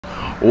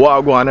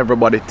Wha Gwann,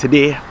 everybody.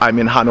 Today I'm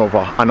in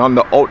Hanover and on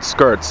the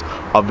outskirts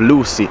of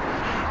Lucy.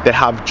 They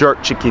have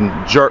jerk chicken,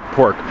 jerk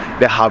pork,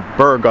 they have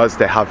burgers,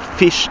 they have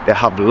fish, they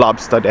have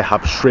lobster, they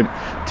have shrimp.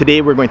 Today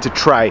we're going to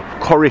try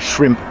curry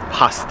shrimp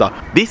pasta.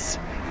 This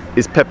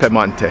is Pepe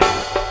Monte.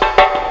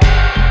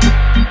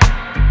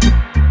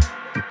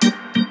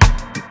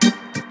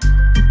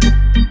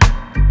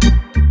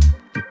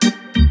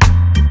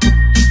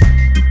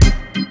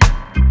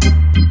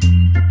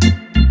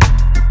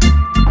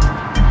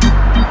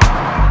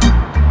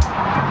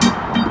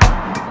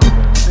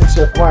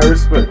 My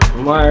respect.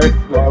 My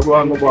respect. Wha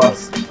Gwann, my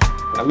boss.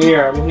 I'm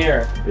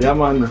here. Yeah,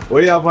 man. What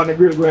do you have on the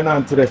grill going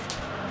on today?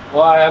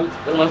 Well, I'm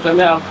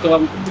have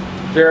some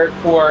jerk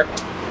pork.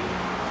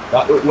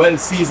 Well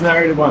seasoned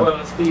already, man.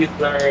 Well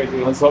seasoned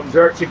already. And some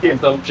jerk chicken.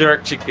 Some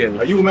jerk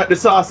chicken. You make the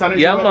sauce and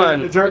yeah,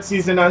 man. The jerk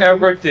season and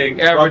everything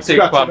from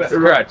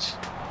scratch.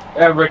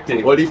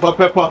 Everything. What do you put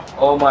pepper?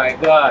 Oh my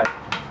god.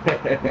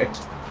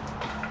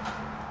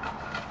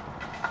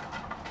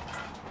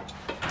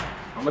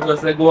 I'm gonna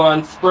just go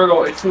and spread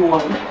out it too.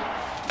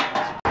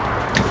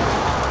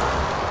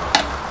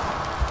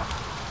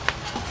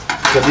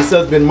 So this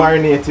has been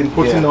marinating,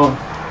 putting on,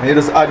 and you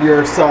just add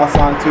your sauce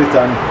onto it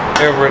and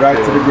everything. Right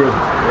to the grill.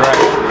 Right.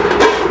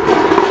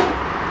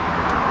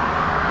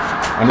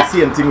 And the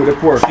same thing with the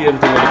pork. Same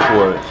thing with the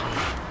pork.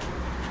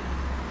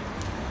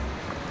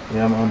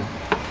 Yeah, man.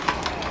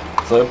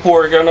 So the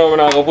pork, you know, we're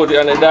not gonna put it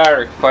on the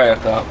direct fire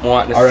top. I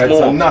want the Alright, smoke.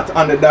 so not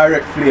on the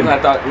direct flame.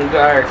 Not on the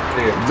direct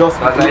flame. Just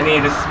because I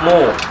need the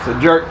smoke. So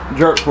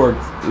jerk pork,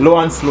 low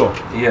and slow.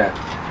 Yeah.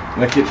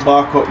 Make it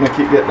back up, make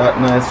it get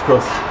that nice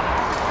crust.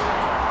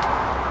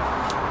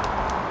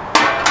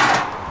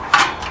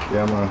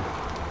 Yeah, man.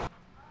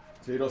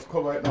 So you just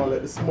cover it now,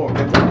 let the smoke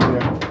get in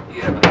there.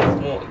 Yeah, let the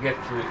smoke get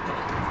to it.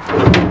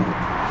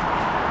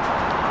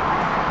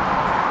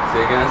 So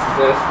you can see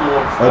the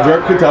smoke. I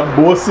jerk it up,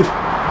 bossy.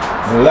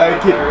 I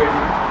like it.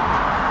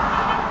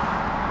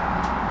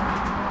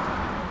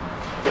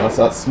 That's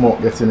that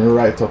smoke getting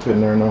right up in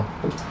there now.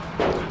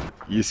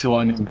 You see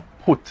when you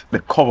put the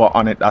cover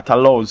on it, that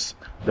allows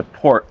the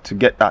pork to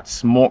get that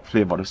smoke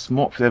flavor. The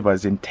smoke flavor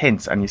is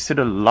intense, and you see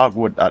the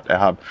logwood that they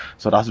have.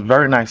 So that's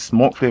very nice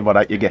smoke flavor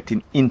that you're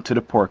getting into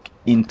the pork,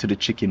 into the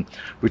chicken,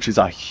 which is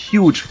a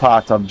huge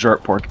part of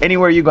jerk pork.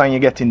 Anywhere you go and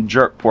you're getting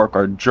jerk pork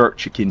or jerk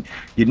chicken,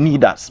 you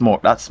need that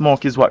smoke. That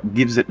smoke is what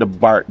gives it the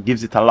bark,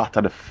 gives it a lot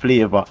of the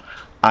flavor,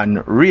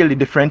 and really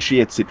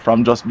differentiates it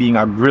from just being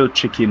a grilled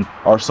chicken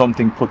or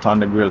something put on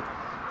the grill.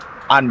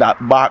 And that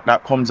bark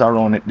that comes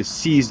around it, the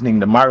seasoning,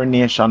 the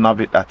marination of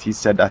it that he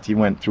said that he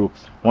went through.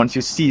 Once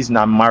you season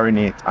and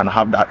marinate and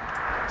have that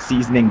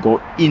seasoning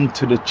go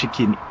into the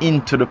chicken,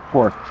 into the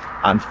pork,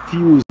 and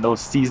fuse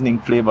those seasoning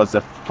flavors, the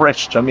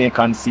fresh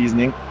Jamaican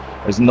seasoning,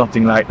 there's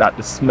nothing like that.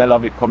 The smell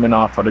of it coming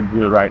off of the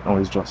grill right now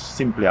is just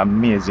simply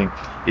amazing.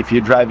 If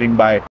you're driving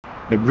by,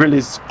 the grill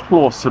is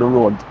close to the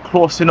road,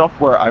 close enough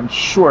where I'm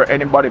sure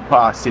anybody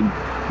passing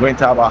going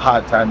to have a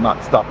hard time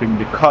not stopping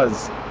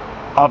because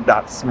of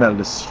that smell,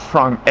 the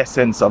strong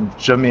essence of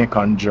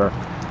Jamaican jerk.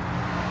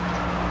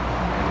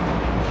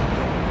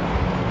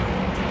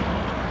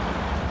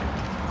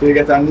 So you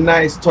get a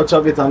nice touch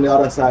of it on the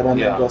other side and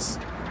then just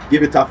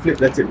give it a flip,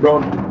 let it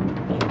brown.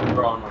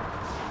 Brown.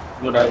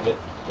 Good idea.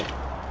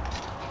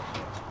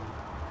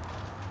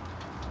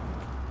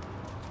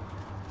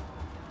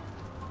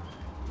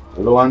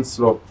 Low and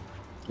slow.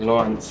 Low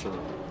and slow.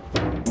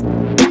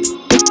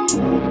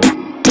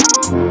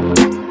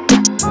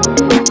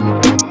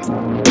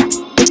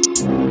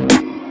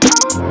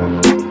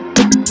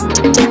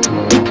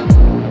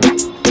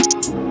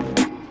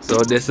 So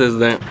this is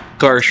the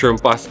curry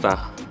shrimp pasta.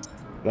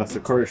 That's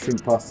the curry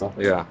shrimp pasta.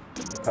 Yeah.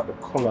 Look at the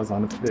colors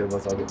and the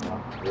flavors of it, man.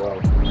 Wow.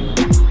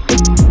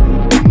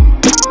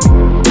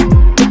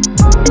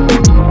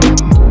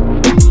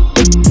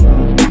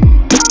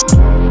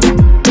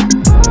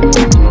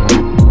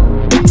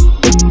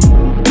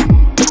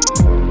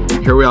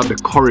 Here we have the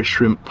curry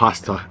shrimp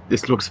pasta.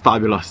 This looks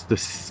fabulous. The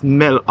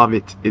smell of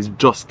it is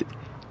just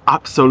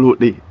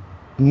absolutely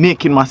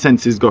making my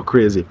senses go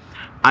crazy.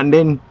 And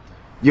then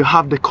you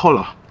have the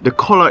color. The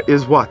color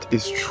is what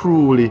is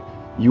truly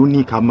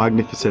unique and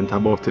magnificent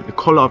about it. The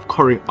color of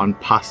curry on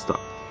pasta.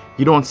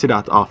 You don't see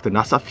that often.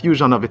 That's a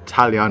fusion of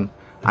Italian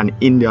and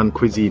Indian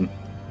cuisine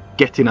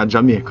getting a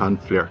Jamaican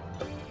flair.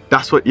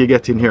 That's what you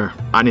get in here.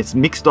 And it's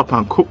mixed up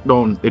and cooked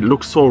down. It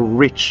looks so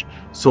rich,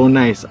 so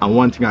nice. And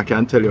one thing I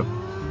can tell you,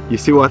 you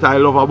see what I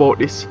love about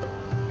this?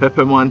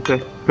 Pepe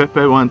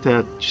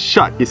Monte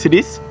shot. You see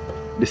this?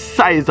 The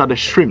size of the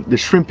shrimp. The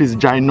shrimp is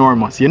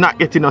ginormous. You're not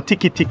getting a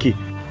tiki.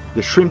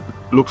 The shrimp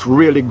looks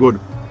really good.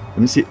 Let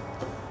me see.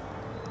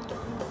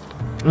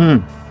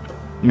 You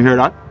hear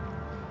that?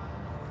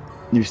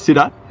 You see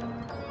that?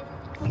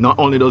 Not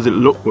only does it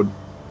look good,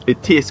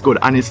 it tastes good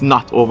and it's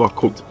not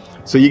overcooked.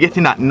 So you're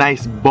getting that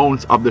nice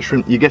bounce of the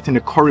shrimp. You're getting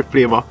the curry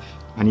flavor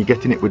and you're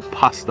getting it with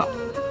pasta.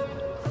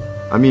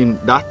 I mean,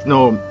 that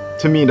now,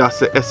 to me, that's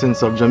the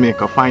essence of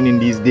Jamaica. Finding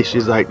these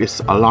dishes like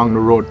this along the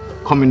road,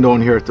 coming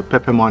down here to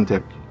Pepe Monte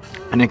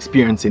and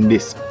experiencing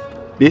this.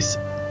 This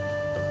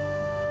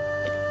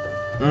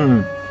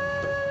Mmm.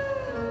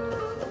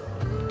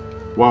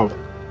 Wow.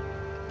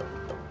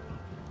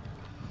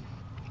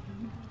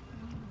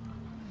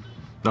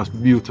 That's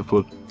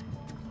beautiful.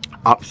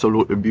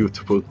 Absolutely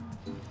beautiful.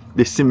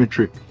 The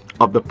symmetry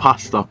of the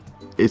pasta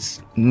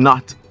is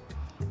not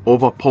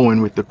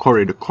overpowering with the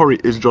curry. The curry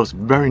is just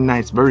very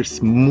nice, very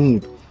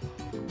smooth,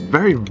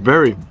 very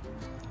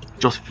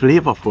just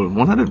flavorful.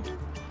 One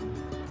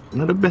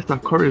of the better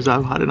curries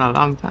I've had in a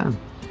long time.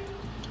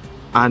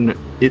 And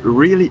it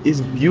really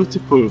is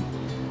beautiful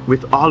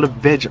with all the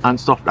veg and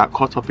stuff that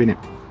cut up in it.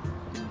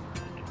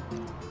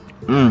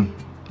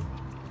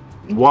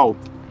 Wow.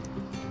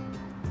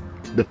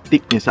 The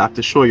thickness, I have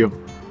to show you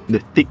the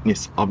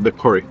thickness of the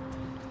curry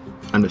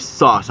and the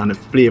sauce and the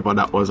flavor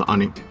that was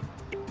on it.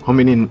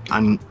 Coming in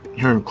and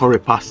hearing curry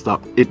pasta,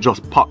 it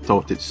just popped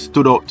out. It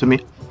stood out to me,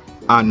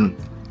 and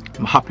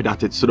I'm happy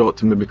that it stood out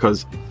to me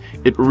because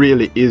it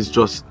really is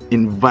just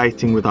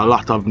inviting with a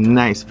lot of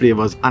nice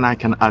flavors, and I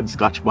can add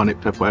scotch bonnet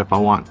pepper if I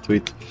want to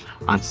it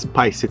and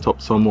spice it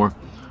up some more.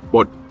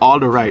 But all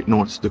the right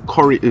notes. The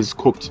curry is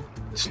cooked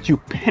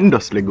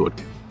stupendously good.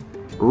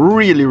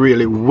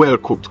 Really well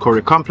cooked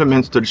curry.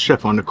 Compliments to the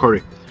chef on the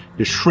curry.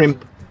 The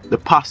shrimp, the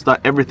pasta,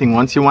 everything.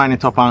 Once you wind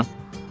it up on,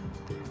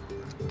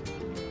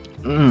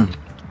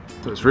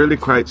 it's really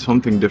quite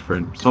something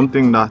different.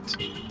 Something that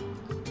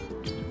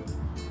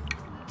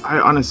I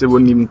honestly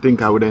wouldn't even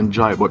think I would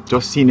enjoy, but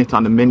just seeing it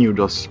on the menu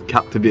just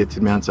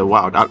captivated me and said,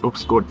 wow, that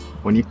looks good.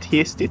 When you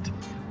taste it,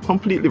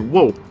 completely,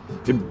 whoa,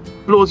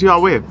 it blows you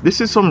away.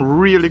 This is some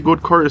really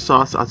good curry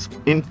sauce that's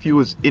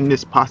infused in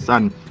this pasta,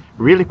 and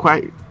really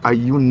quite a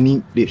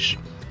unique dish.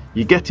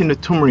 You get in the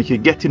turmeric, you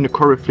get in the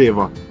curry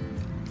flavor.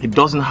 It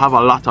doesn't have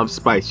a lot of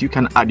spice. You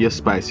can add your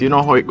spice. You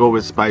know how it goes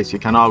with spice. You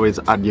can always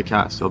add, you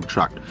can't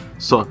subtract.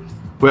 So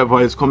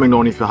whoever is coming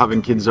on, if you're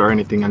having kids or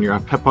anything and you're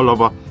a pepper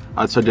lover,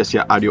 I'd suggest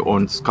you add your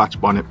own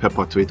scotch bonnet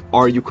pepper to it,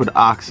 or you could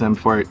ask them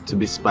for it to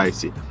be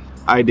spicy.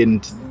 I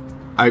didn't.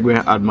 I go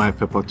and add my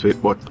pepper to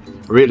it, but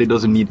really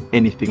doesn't need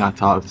anything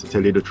at all, to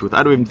tell you the truth.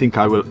 I don't even think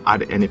I will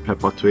add any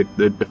pepper to it.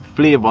 The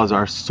flavors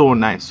are so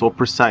nice, so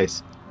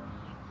precise.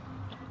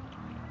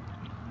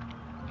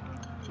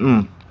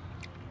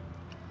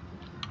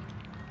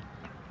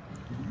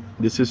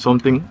 This is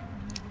something,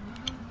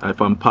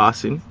 if I'm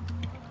passing,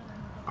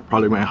 I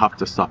probably might have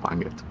to stop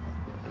and get,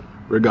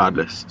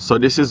 regardless. So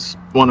this is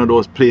one of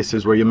those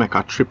places where you make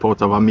a trip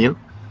out of a meal.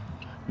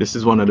 This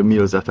is one of the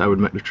meals that I would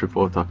make the trip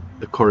out of,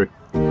 the curry.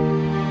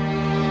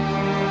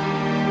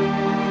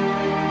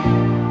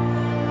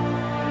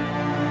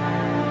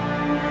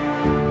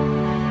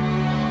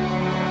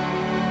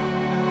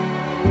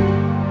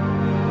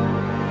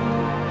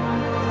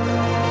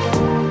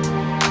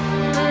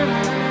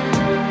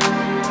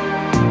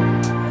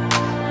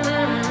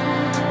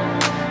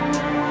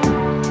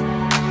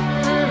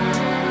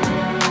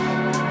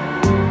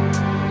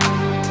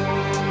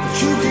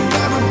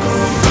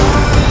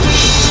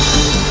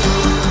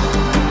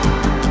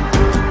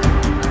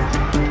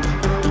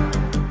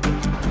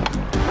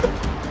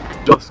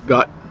 Just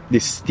got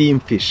this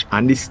steamed fish,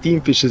 and this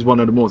steamed fish is one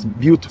of the most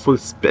beautiful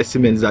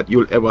specimens that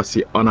you'll ever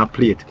see on a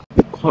plate.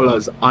 The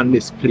colors on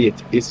this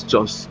plate is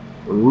just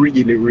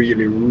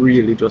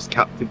really just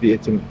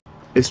captivating.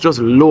 It's just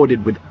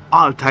loaded with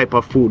all type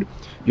of food.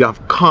 You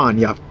have corn,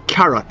 you have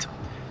carrot,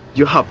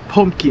 you have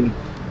pumpkin,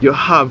 you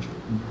have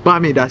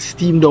bami that's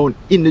steamed down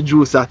in the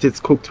juice that it's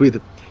cooked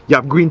with, you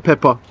have green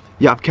pepper,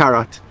 you have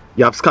carrot,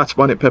 you have scotch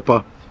bonnet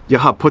pepper, you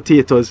have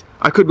potatoes.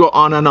 I could go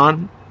on and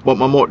on, but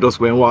my mouth just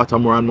going water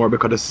more and more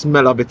because the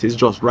smell of it is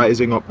just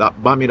rising up.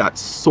 That bami that's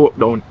soaked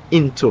down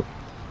into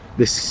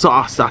the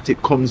sauce that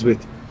it comes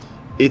with.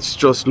 It's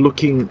just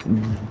looking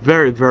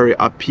very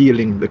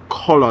appealing. The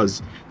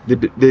colors, the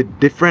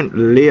different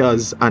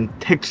layers and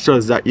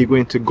textures that you're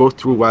going to go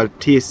through while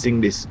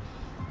tasting this.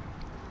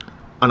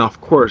 And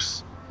of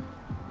course,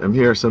 I'm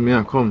here, so me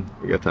I come,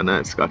 you get a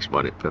nice scotch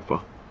bonnet pepper.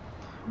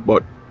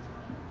 But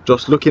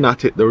just looking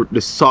at it,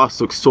 the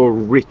sauce looks so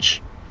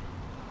rich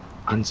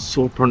and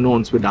so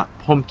pronounced with that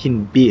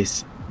pumpkin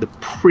base, the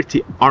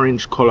pretty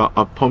orange color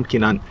of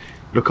pumpkin, and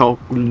look how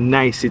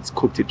nice it's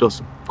cooked. It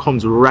just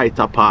comes right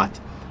apart.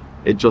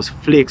 It just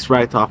flakes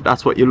right off.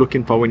 That's what you're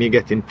looking for when you're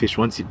getting fish.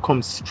 Once it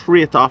comes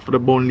straight off of the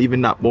bone,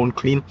 leaving that bone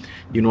clean,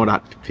 you know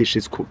that fish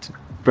is cooked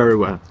very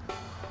well.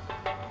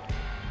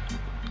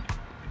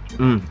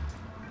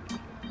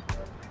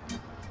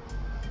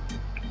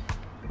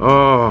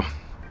 Oh,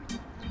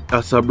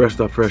 that's a breath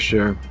of fresh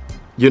air.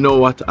 You know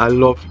what I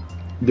love?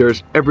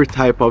 There's every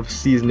type of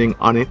seasoning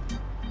on it,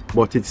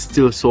 but it's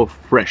still so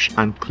fresh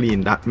and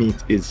clean, that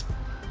meat is.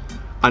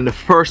 And the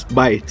first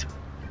bite,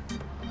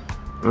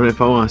 I don't know if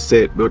I want to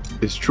say it, but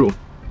it's true.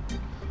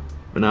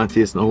 When I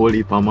taste a whole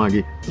heap of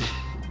Maggi,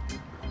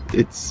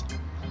 it's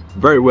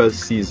very well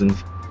seasoned.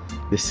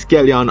 The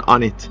scallion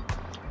on it,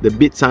 the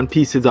bits and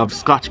pieces of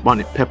scotch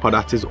bonnet pepper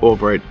that is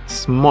over it,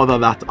 smother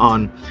that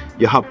on.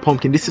 You have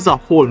pumpkin. This is a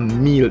whole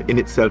meal in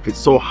itself. It's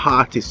so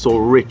hearty, so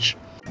rich,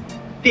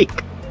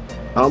 thick.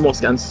 I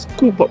almost can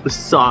scoop up the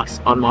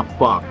sauce on my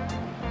fork.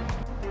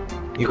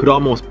 You could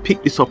almost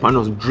pick this up and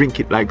just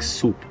drink it like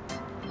soup.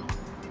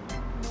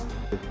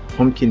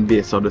 pumpkin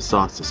base of the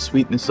sauce, the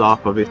sweetness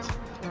off of it,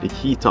 the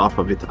heat off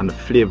of it, and the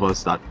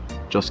flavors that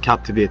just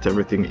captivate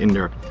everything in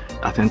there.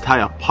 That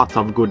entire pot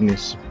of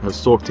goodness has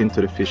soaked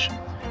into the fish.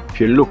 If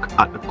you look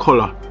at the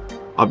color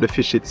of the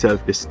fish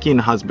itself, the skin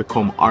has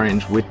become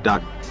orange with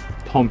that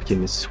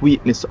pumpkin, the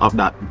sweetness of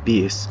that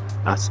base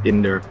that's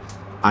in there,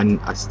 and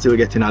I'm still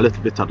getting a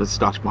little bit of the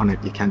scotch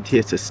bonnet. You can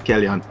taste the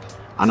scallion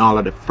and all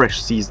of the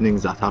fresh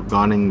seasonings that have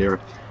gone in there.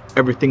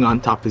 Everything on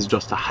top is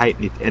just to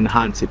heighten it,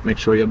 enhance it, make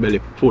sure your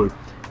belly full.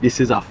 This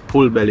is a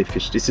full belly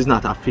fish. This is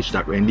not a fish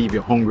that will leave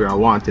you hungry or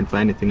wanting for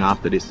anything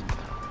after this.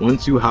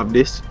 Once you have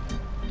this,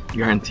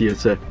 guarantee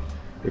yourself,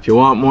 if you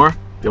want more,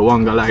 you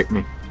won't go like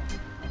me.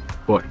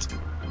 But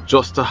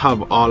just to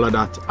have all of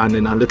that and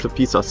then a little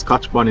piece of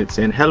scotch bonnet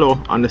saying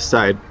hello on the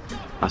side,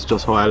 that's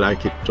just how I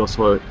like it, just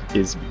how it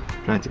is.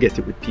 Trying to get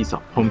it with a piece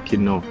of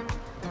pumpkin now.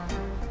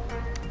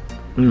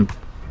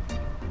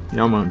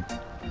 Yeah man.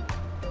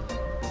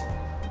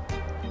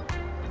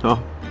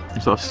 So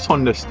it's a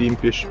Sunday steamed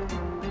fish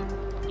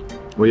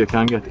where you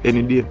can get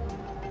any day.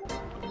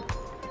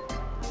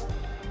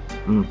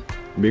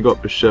 Big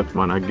up the chef,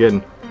 man.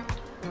 Again,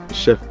 the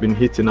chef been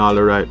hitting all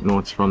the right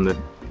notes, from the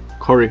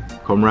curry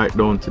come right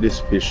down to this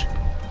fish.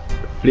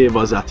 The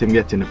flavors that I'm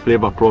getting, the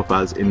flavor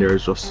profiles in there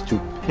is just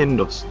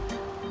stupendous.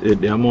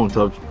 The amount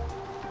of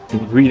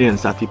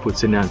ingredients that he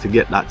puts in there, and to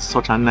get that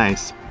such a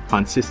nice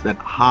consistent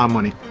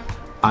harmony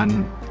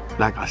and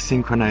like a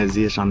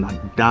synchronization,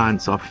 that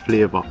dance of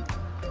flavor.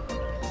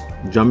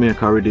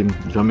 Jamaica rhythm,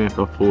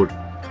 Jamaica food,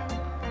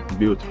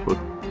 beautiful.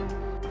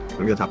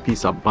 We'll get a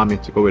piece of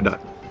bami to go with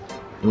that.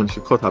 Once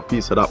you cut a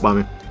piece of that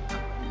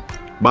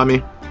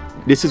bami,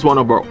 this is one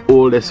of our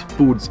oldest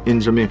foods in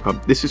Jamaica.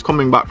 This is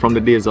coming back from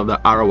the days of the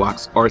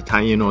arawaks or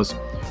taínos,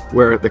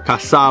 where the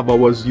cassava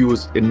was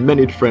used in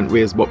many different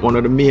ways, but one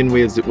of the main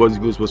ways it was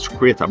used was to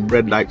create a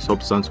bread-like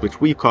substance,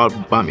 which we call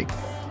bami.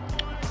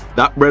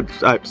 That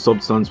bread-like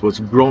substance was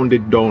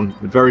grounded down,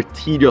 a very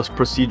tedious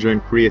procedure in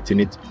creating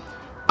it,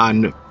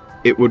 and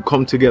it would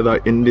come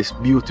together in this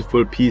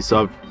beautiful piece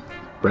of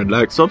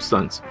bread-like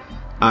substance.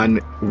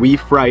 And we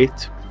fry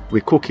it, we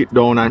cook it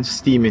down and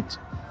steam it,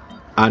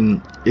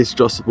 and it's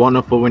just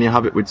wonderful when you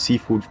have it with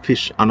seafood,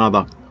 fish and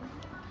other.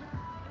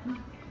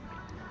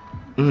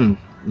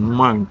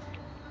 Man.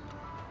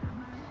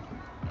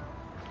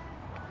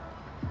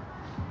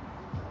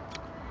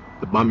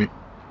 The bami.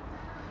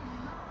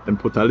 And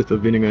put a little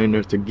vinegar in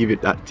there to give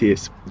it that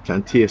taste. You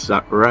can taste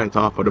that right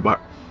off of the back.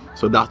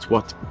 So that's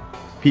what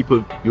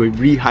people, you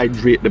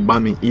rehydrate the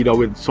bami either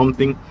with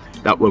something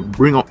that will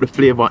bring up the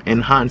flavor,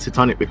 enhance it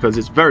on it, because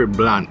it's very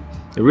bland.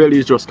 It really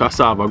is just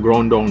cassava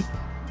ground down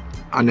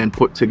and then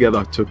put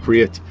together to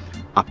create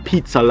a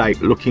pizza-like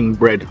looking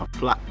bread, a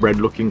flat bread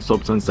looking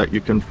substance that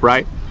you can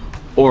fry,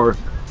 or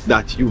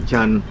that you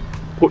can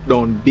put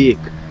down, bake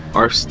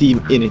or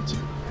steam in it.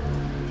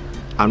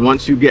 And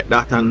once you get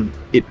that, and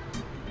it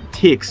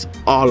takes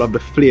all of the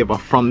flavor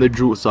from the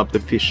juice of the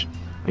fish,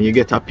 and you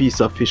get a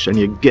piece of fish and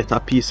you get a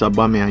piece of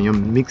bami, and you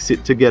mix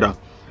it together,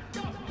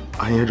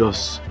 and you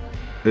just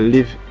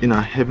live in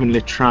a heavenly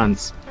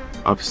trance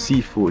of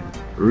seafood,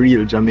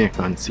 real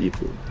Jamaican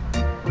seafood.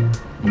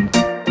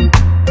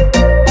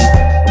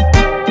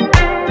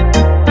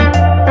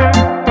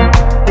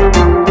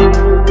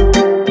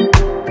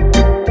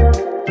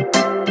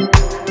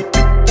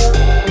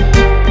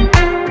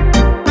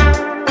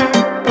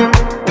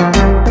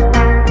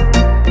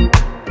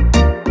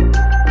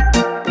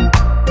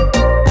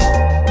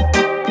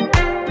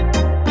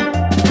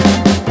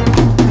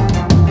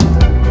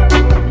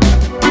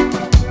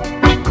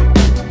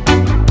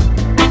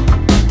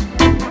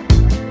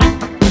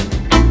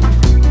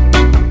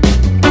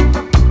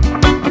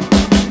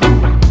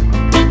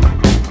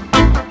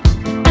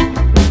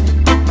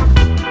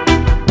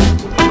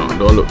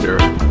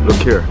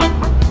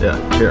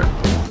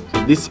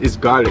 This is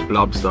garlic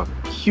lobster,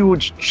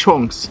 huge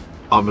chunks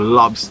of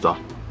lobster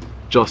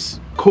just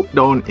cooked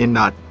down in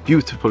that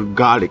beautiful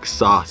garlic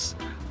sauce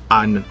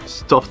and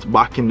stuffed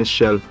back in the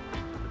shell.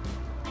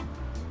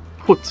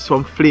 Put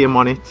some flame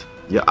on it,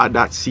 you add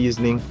that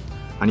seasoning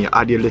and you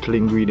add your little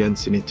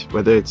ingredients in it,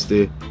 whether it's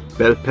the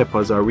bell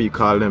peppers, or we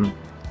call them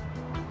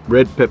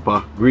red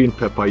pepper, green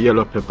pepper,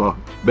 yellow pepper,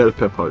 bell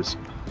peppers.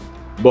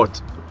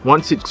 But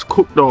once it's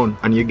cooked down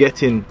and you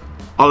get in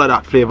all of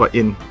that flavor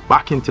in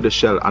back into the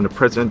shell, and the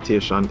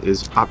presentation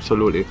is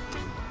absolutely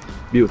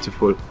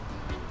beautiful.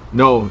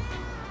 Now,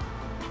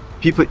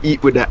 people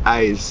eat with their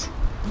eyes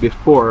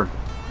before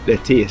they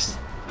taste.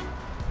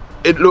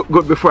 It looked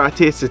good before I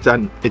taste it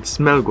and it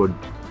smelled good,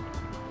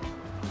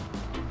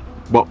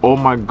 but oh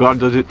my god,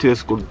 does it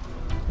taste good.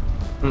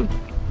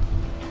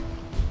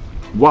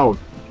 Wow,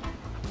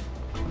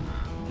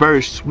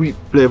 very sweet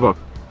flavor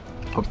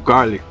of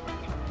garlic,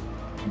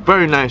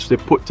 very nicely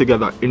put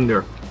together in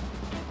there.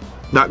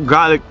 That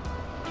garlic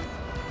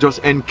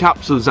just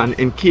encapsulates and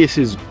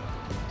encases,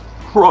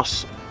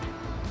 crust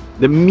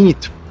the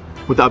meat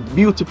with a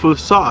beautiful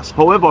sauce.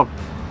 However,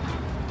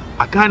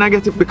 I kind of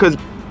get it, because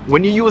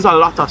when you use a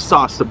lot of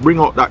sauce to bring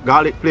out that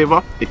garlic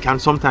flavor, it can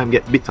sometimes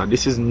get bitter.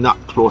 This is not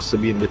close to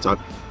being bitter.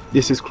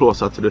 This is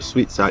closer to the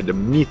sweet side. The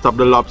meat of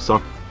the lobster,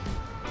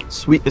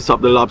 sweetness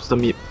of the lobster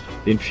meat,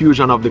 the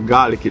infusion of the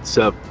garlic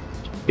itself,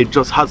 it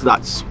just has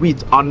that sweet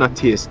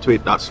undertaste to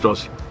it that's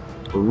just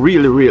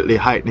really, really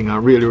heightening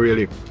and really,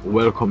 really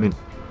welcoming.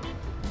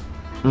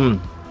 The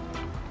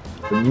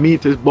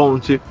meat is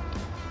bouncy,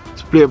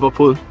 it's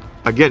flavorful.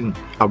 Again,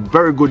 a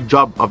very good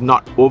job of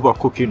not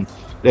overcooking,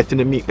 letting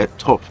the meat get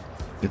tough,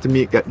 letting the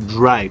meat get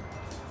dry.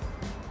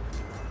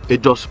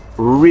 It just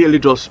really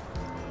just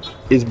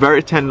is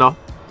very tender,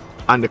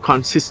 and the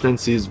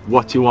consistency is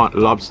what you want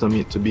lobster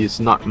meat to be. It's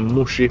not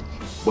mushy,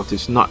 but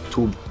it's not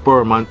too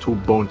firm and too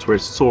bouncy where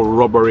it's so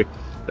rubbery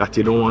that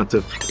you don't want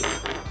to,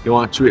 you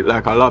want to treat it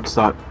like a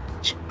lobster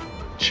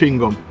chewing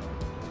gum.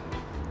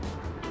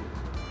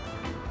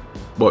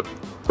 But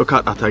look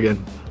at that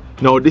again.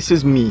 Now this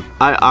is me,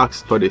 I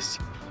asked for this,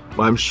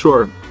 but I'm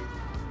sure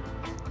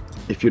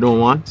if you don't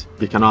want,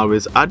 you can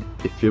always add.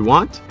 If you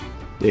want,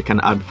 they can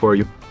add for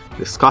you.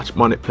 The Scotch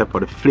bonnet pepper,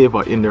 the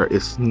flavor in there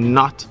is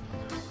not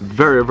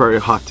very, very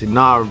hot. It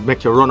now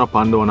make you run up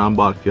and down and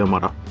ball for your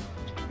mother.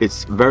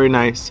 It's very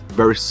nice,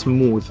 very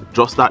smooth,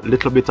 just that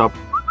little bit of,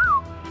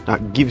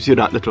 that gives you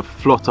that little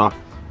flutter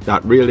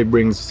that really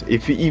brings,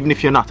 even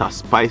if you're not a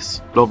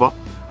spice lover,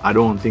 I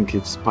don't think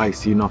it's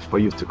spicy enough for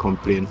you to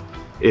complain.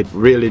 It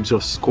really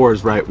just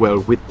scores right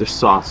well with the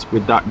sauce,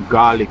 with that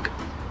garlic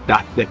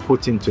that they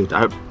put into it.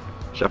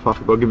 Chef, I have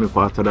to go give me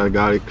part of that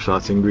garlic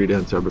sauce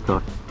ingredients here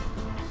because,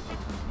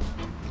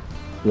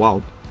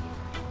 wow.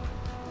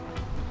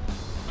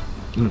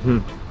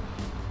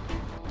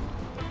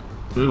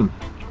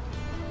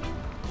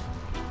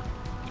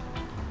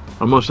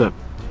 I must say,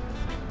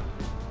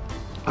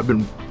 I've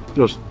been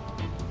just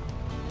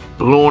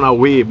blown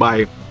away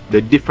by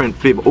the different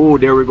flavor. Oh,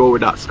 there we go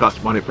with that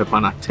Scotch bonnet pepper,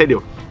 and I tell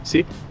you,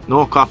 see,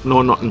 no cough,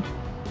 no nothing.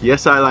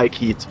 Yes, I like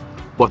heat,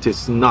 but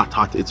it's not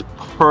hot. It's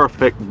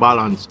perfect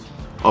balance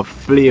of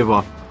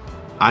flavor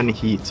and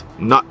heat,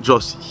 not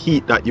just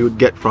heat that you would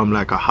get from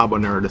like a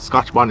habanero. The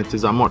Scotch bonnet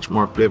is a much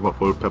more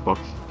flavorful pepper.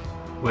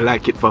 We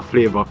like it for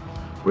flavor.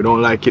 We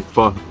don't like it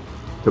for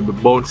to be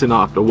bouncing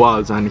off the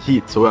walls and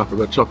heat, so we have to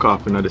go chuck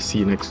off into the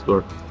sea next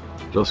door.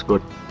 Just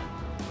good.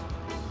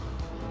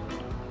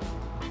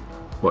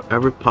 But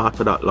every part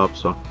of that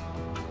lobster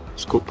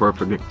is cooked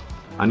perfectly.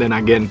 And then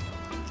again,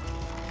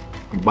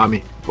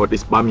 bami, but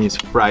this bami is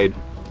fried.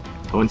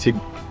 Once you,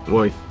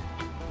 boy,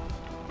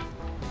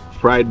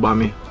 fried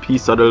bami,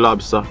 piece of the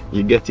lobster,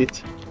 you get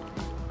it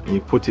and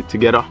you put it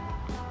together,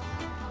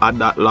 add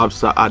that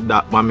lobster, add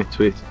that bami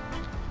to it.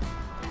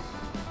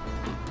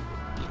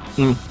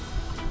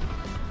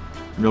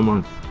 Yeah,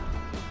 man.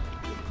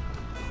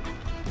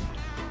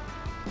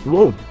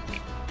 Whoa,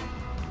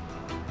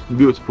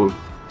 beautiful.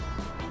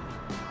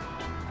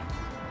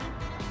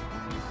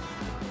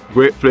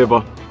 Great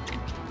flavor,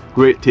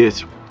 great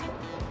taste.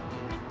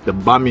 The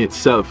bami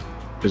itself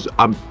is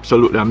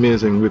absolutely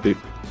amazing with it.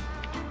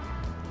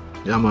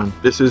 Yeah, man,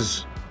 this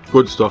is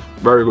good stuff,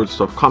 very good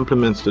stuff.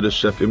 Compliments to the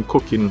chef. Him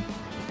cooking,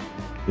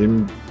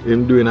 him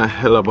doing a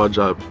hell of a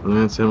job.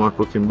 I ain't saying my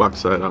cooking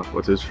backside off,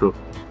 but it's true.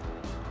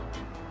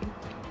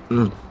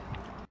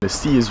 The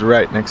sea is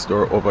right next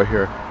door over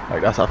here.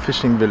 Like, that's a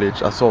fishing village.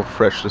 That's how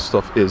fresh the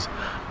stuff is.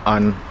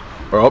 And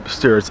we're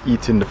upstairs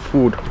eating the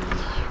food.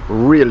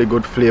 Really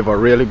good flavor,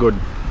 really good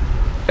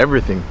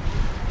everything.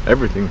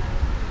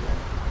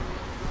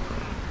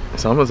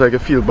 It's almost like I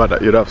feel bad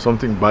that you'd have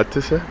something bad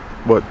to say,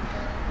 but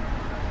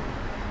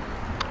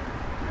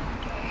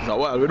so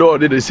while we don't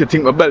do this, you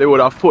think my belly would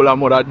have full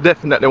and would have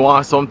definitely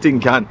want something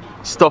can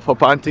stuff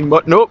up and thing,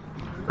 but nope.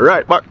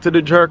 Right back to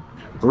the jerk,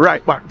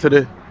 right back to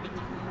the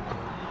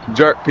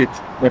jerk pit.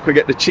 If we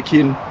get the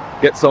chicken,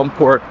 get some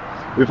pork,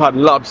 we've had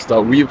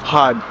lobster, we've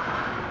had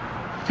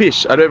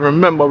fish, I don't even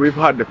remember, we've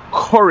had the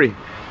curry.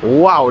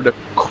 Wow, the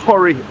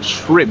curry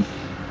shrimp.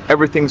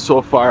 Everything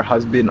so far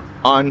has been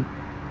on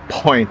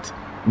point.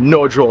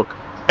 No joke.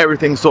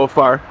 Everything so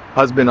far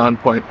has been on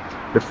point.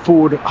 The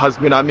food has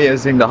been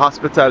amazing. The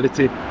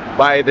hospitality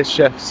by the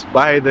chefs,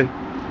 by the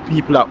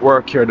people that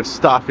work here, the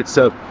staff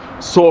itself,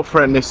 so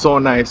friendly, so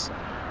nice.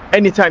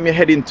 Anytime you're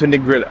heading to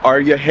Negril or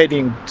you're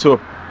heading to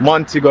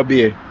Monte,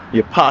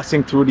 you're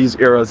passing through these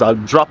areas, I'll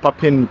drop a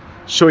pin,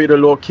 show you the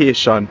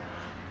location,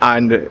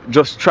 and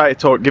just try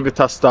it out, give it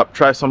a stop,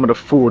 try some of the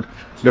food,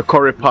 the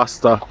curry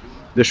pasta,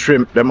 the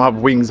shrimp, them have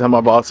wings, them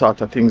have all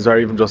sorts of things, or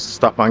even just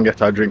stop and get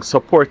a drink.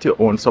 Support your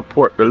own,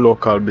 support the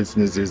local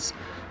businesses.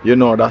 You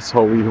know, that's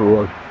how we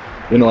roll.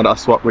 You know,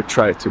 that's what we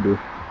try to do.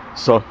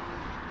 So,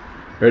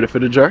 ready for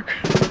the jerk?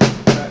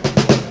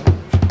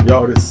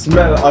 Yo, the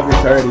smell of it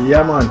already,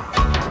 yeah man.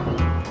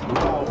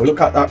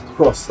 Look at that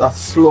crust, that's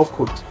slow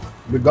cooked.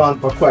 Be gone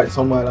for quite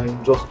some while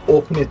and just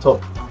open it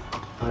up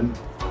and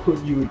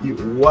put you eat.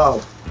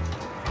 Wow.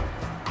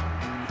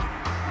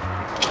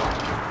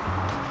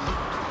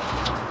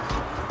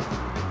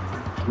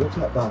 Look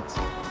at that.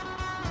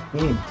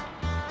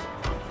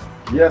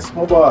 Yes,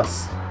 my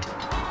boss.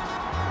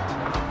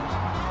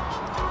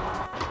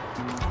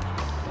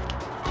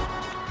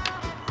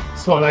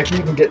 So like you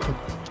even get a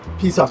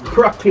piece of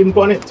crackling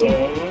on it too.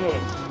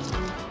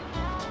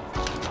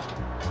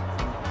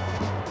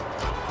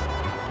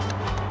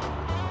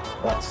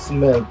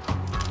 smell.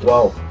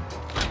 Wow.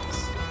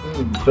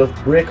 Just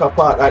break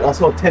apart. Like, that's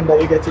how tender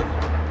you get it.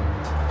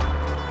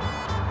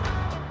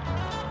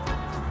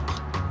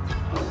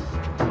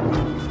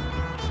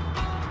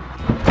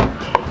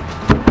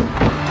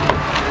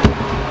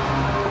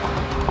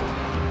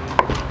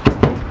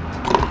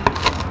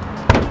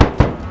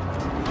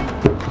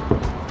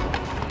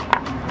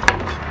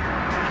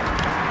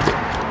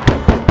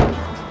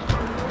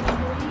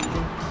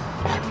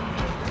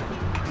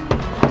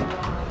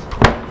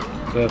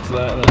 That's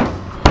like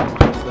that.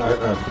 Just like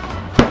that.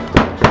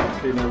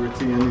 Clean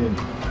everything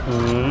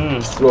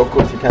in. Slow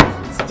cook, you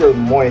can, it's still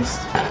moist.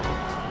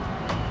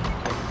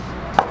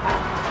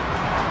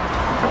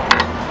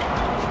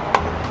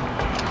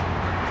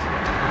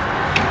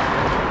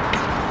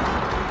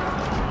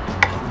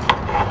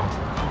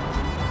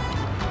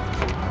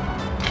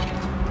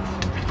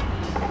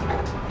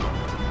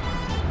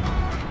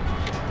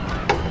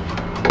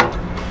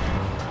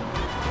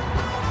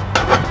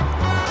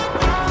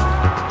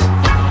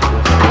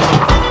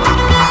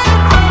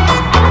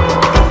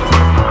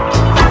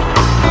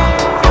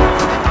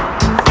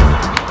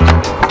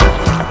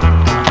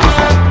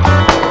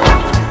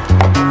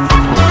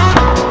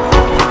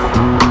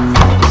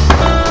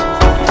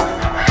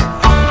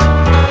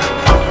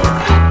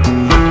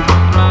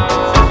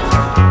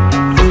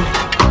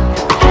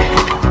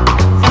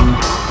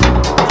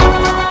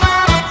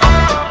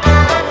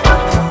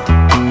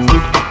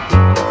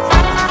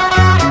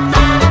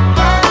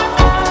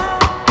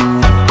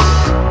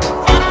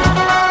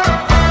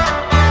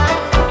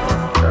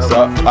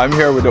 I'm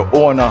here with the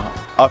owner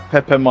of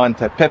Pepe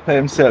Monte, Pepe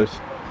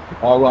himself.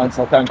 I want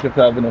to thank you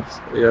for having us.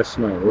 Yes,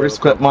 man.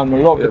 Respect, man.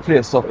 We love the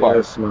place so far.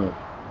 Yes, man.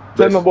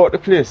 Tell me about the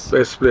place.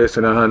 Best place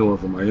in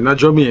Hanover, man. In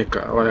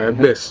Jamaica, one of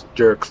the best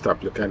jerk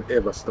stop you can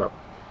ever stop.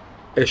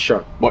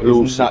 Esher. But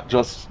it's not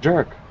just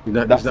jerk.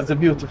 That's a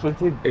beautiful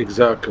thing.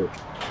 Exactly.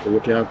 So you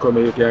can come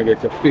here, you can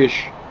get your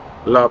fish,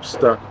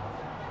 lobster,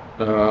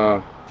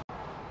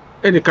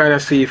 any kind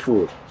of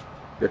seafood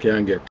you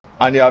can get.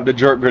 And you have the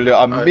jerk grill, the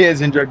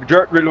amazing jerk.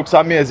 Jerk grill looks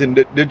amazing.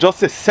 They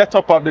just the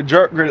setup of the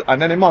jerk grill, and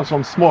then the man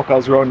some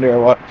smokers around there.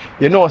 What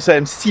you know, so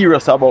I'm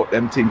serious about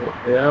them things.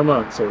 Yeah,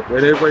 man. So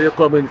whenever you're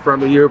coming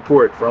from the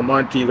airport, from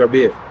Monte,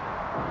 Bay,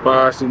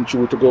 passing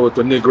through to go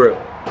to Negril,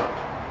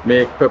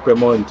 make Pepe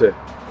Monte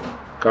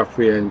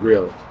Cafe and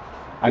Grill.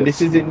 And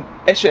this is in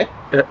Esher?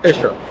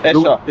 Esher.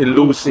 Esher. In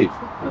Lucy.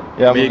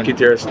 Yeah, make man. it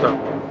your stop.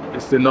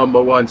 It's the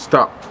 #1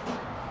 stop.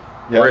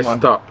 Yeah, Rest man.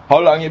 stop. How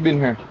long you been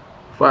here?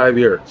 5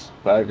 years.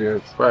 5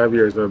 years. 5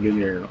 years I've been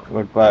here now.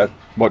 Good 5.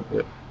 But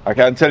yeah, I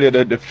can tell you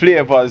that the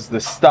flavors, the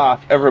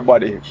staff,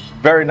 everybody,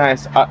 very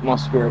nice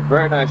atmosphere,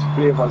 very nice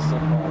flavors so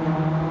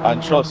far.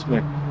 And trust me,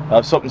 I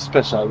have something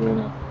special, you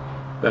know.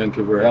 Thank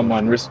you very much.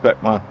 much. Man,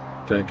 respect, man.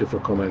 Thank you for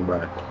coming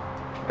by.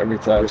 Every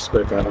time.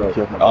 Respect and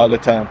love. All the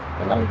time.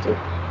 Thank you.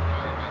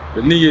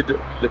 You need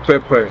the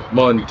Pepe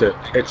Monte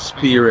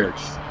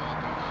experience.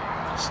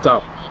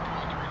 Stop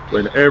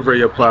whenever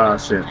you're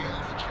passing,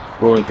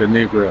 going to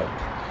Negril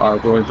or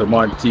going to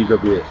Montego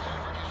Bay.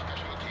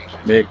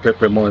 Make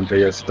Pepe Monte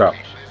your stop.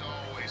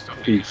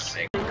 Peace.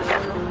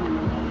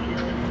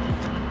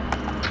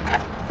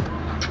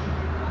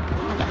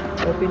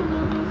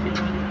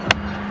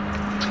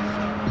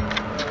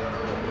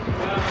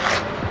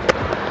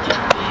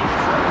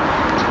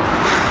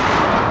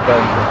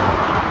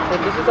 So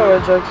this is our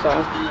jerk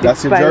sauce.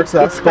 That's your jerk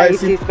sauce?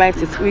 Spicy?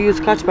 Spicy. We use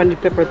Scotch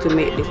bonnet pepper to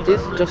make this.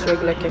 This is just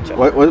regular ketchup.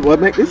 What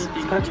make this?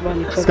 Scotch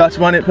bonnet pepper. Scotch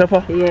bonnet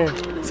pepper? Yeah.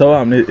 So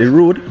it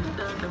rude?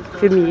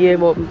 For me, yeah,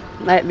 but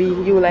like me,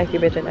 you like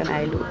it better than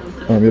I do.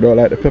 You don't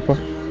like the pepper?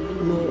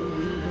 No.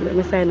 Let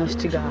me sign us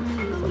sugar.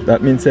 So.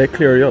 That means they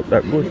clear you up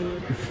that good.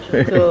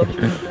 So,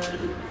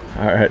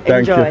 alright,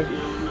 thank enjoy. you.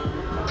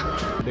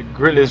 The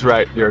grill is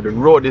right there, the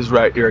road is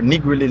right there,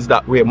 Negril is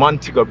that way,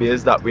 Montego Bay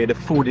is that way, the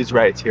food is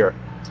right here.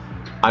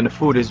 And the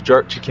food is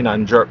jerk chicken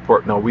and jerk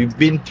pork. Now we've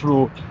been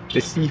through the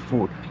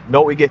seafood,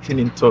 now we're getting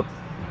into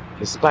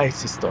the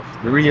spicy stuff,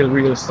 the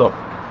real stuff.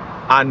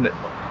 And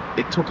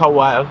it took a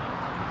while,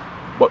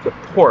 but the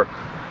pork,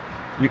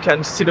 you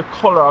can see the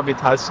color of it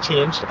has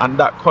changed, and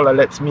that color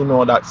lets me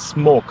know that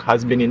smoke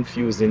has been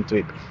infused into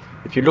it.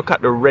 If you look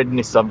at the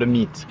redness of the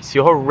meat, see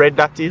how red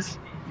that is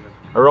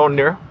around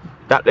there?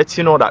 That lets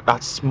you know that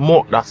that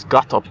smoke that's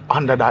got up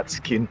under that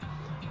skin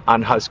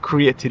and has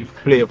created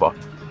flavor.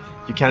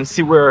 You can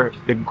see where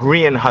the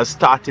grain has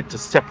started to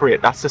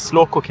separate. That's the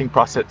slow cooking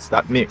process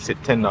that makes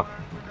it tender.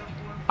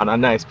 And a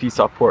nice piece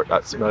of pork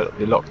that smells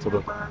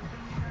delectable.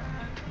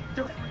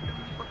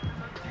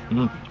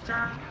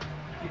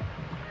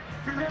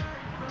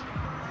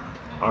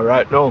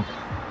 Alright now.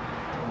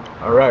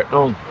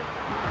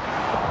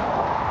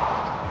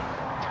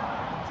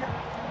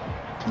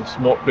 The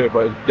smoke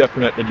flavor is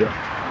definitely there.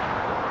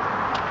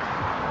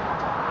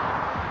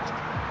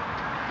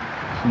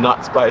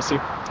 Not spicy.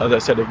 As I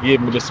said, they gave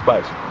me the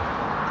spice.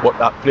 But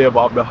that flavor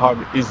of the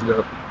hog is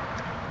there.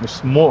 The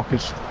smoke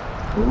is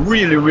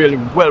really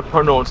well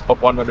pronounced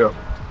up under there.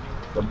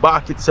 The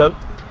bark itself.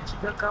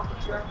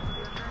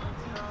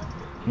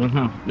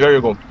 There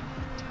you go.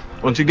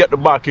 Once you get the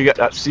back, you get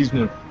that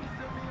seasoning.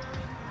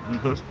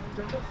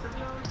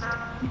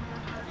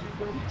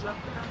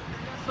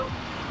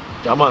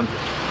 Yeah, man.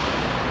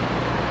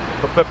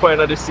 The pepper in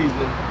the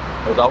seasoning.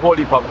 There's a whole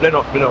heap of blend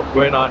up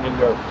going on in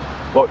there.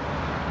 But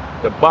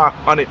the bark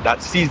on it,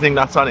 that seasoning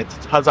that's on it,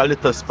 it has a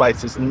little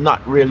spice. It's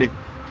not really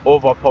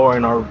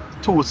overpowering or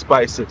too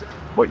spicy.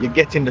 But you're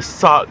getting the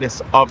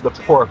saltness of the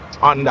pork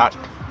on that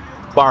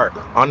bark,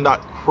 on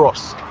that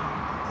crust.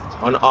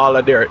 On all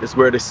of there is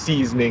where the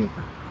seasoning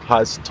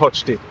has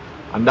touched it.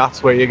 And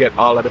that's where you get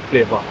all of the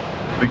flavor.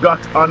 We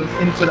got on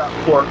into that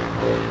pork.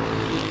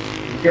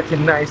 You're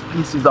getting nice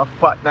pieces of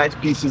fat, nice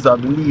pieces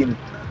of lean,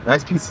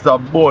 nice pieces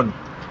of bone.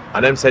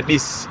 And them said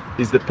this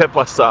is the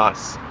pepper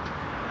sauce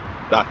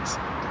that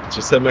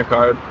just make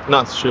our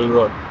nostril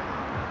run.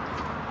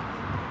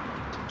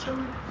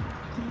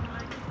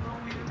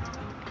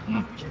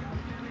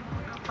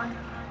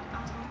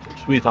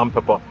 Sweet and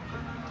pepper.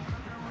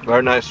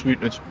 Very nice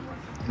sweetness,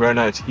 very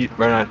nice heat,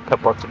 very nice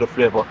pepper to the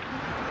flavor.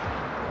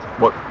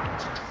 But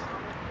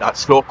that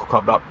slow cook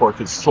of that pork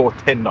is so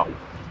tender.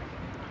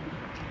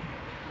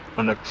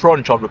 And the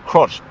crunch of the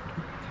crust.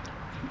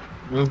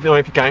 I don't know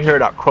if you can hear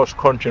that crust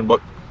crunching,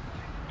 but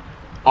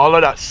all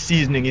of that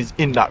seasoning is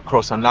in that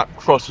crust, and that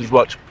crust is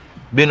what's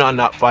been on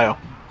that fire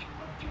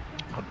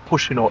and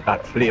pushing out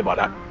that flavor,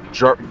 that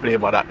jerk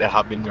flavor that they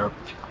have in there.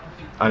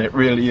 And it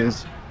really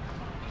is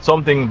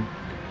something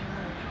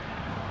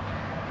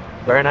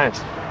very nice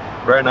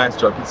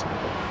jerk.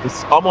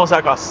 It's almost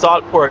like a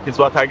salt pork is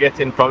what I get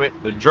in from it.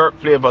 The jerk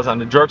flavors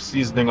and the jerk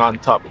seasoning on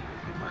top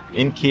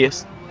in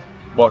case,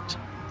 but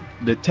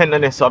the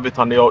tenderness of it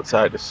on the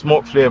outside, the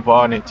smoke flavor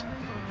on it,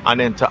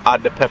 and then to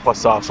add the pepper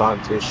sauce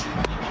onto it.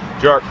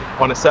 Jerk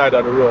on the side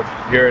of the road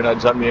here in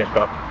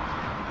Jamaica,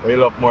 we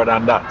love more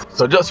than that.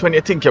 So just when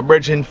you think your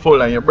bridging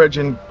full and your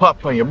bridging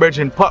pop and your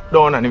bridging pop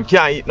down and you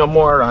can't eat no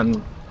more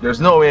and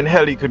there's no way in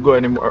hell you could go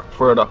any more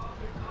further,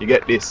 you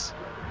get this.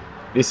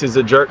 This is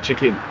the jerk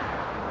chicken.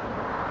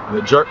 And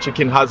the jerk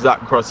chicken has that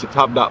crust, it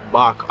have that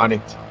bark on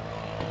it.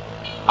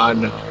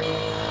 And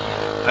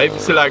I even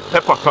see like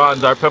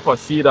peppercorns or pepper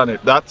seed on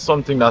it. That's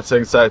something that's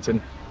exciting.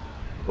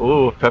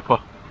 Oh, pepper.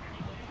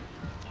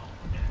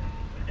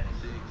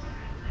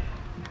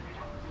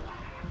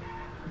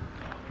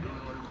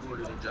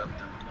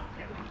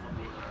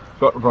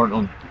 Got going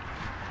on.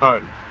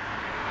 Alright.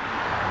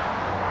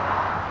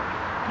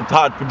 It's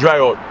hard to dry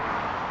out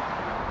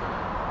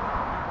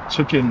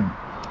chicken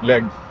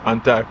leg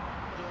and thigh.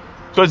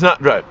 So it's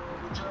not dry.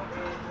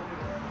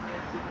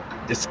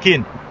 The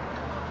skin,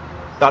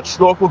 that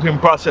slow cooking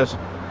process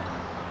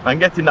and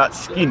getting that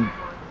skin,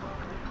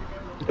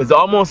 it's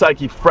almost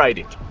like you fried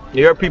it.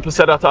 You hear people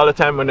say that all the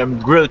time when them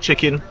grilled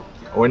chicken.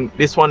 When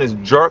this one is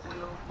jerk,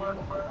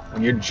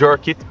 when you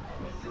jerk it,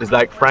 it's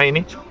like frying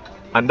it.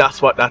 And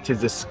that's what that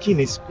is. The skin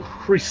is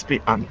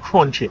crispy and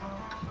crunchy.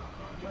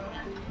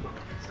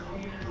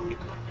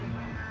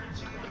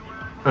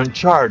 And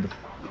charred.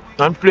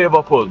 And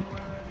flavorful.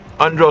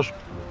 And just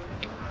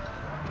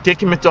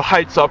taking me to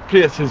heights of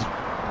places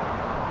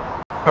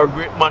her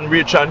great man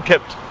reached and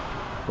kept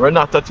were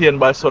not attained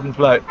by sudden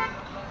flight.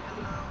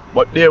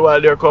 But they,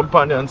 while their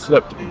companions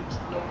slept,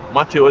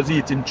 Monte was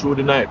eating through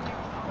the night.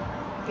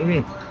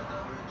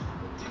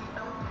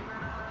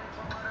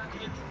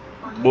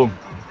 Boom.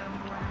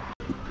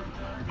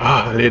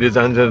 Ah, ladies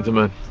and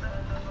gentlemen,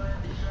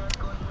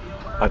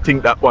 I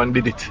think that one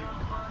did it.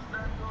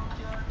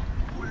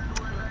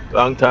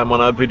 Long time on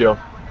a video.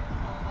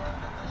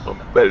 My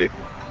belly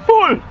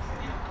full.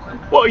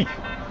 Boy,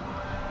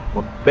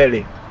 my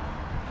belly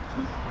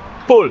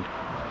full.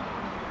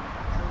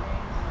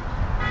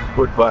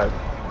 Good vibe,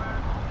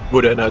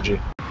 good energy.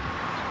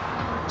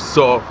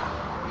 So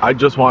I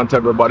just want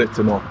everybody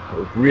to know,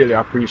 I really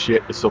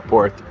appreciate the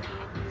support,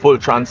 full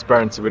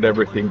transparency with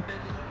everything.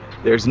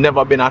 There's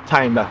never been a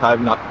time that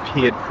I've not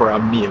paid for a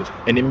meal.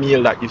 Any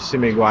meal that you see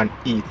me go and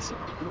eat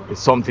is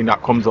something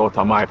that comes out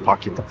of my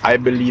pocket. I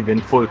believe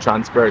in full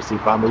transparency.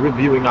 If I'm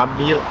reviewing a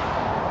meal,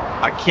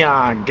 I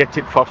can't get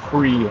it for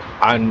free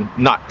and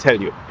not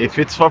tell you. If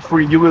it's for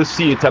free, you will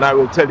see it and I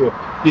will tell you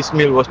this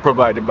meal was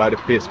provided by the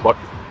place. But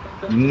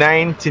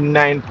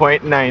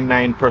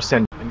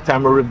 99.99%,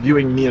 anytime we're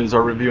reviewing meals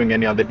or reviewing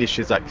any other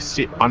dishes that you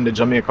see on the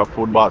Jamaica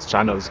Food Boss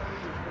channels,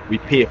 we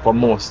pay for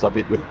most of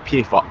it, we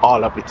pay for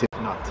all of it if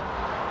not.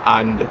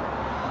 And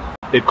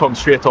it comes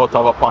straight out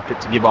of our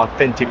pocket to give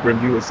authentic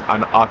reviews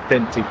and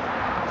authentic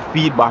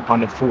feedback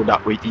on the food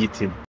that we're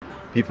eating.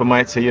 People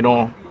might say, you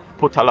know,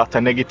 put a lot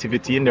of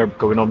negativity in there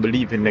because we don't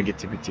believe in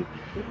negativity.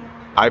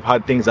 I've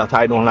had things that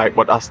I don't like,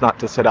 but that's not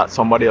to say that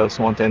somebody else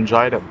won't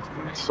enjoy them.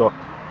 So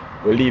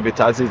we'll leave it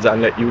as is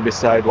and let you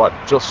decide what,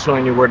 just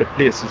showing you where the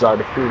places are,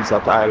 the foods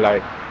that I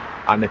like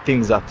and the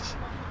things that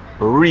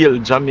real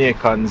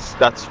Jamaicans,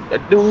 that's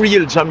the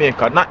real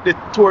Jamaica, not the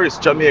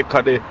tourist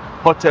Jamaica, the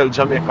hotel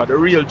Jamaica, the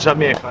real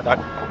Jamaica that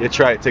you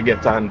try to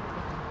get and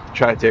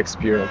try to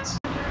experience.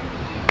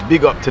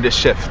 Big up to the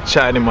chef,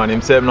 Chinaman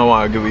himself, no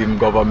want to give him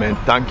government.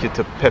 Thank you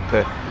to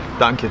Pepe,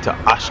 thank you to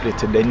Ashley,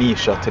 to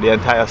Denisha, to the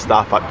entire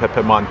staff at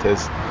Pepe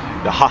Montes.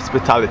 The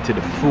hospitality,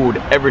 the food,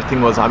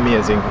 everything was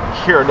amazing.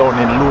 Here down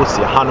in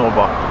Lucy,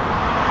 Hanover.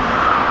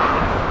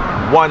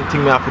 One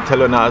thing I have to tell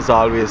you now as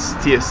always,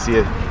 stay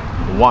safe,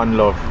 one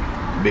love,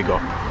 big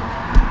up.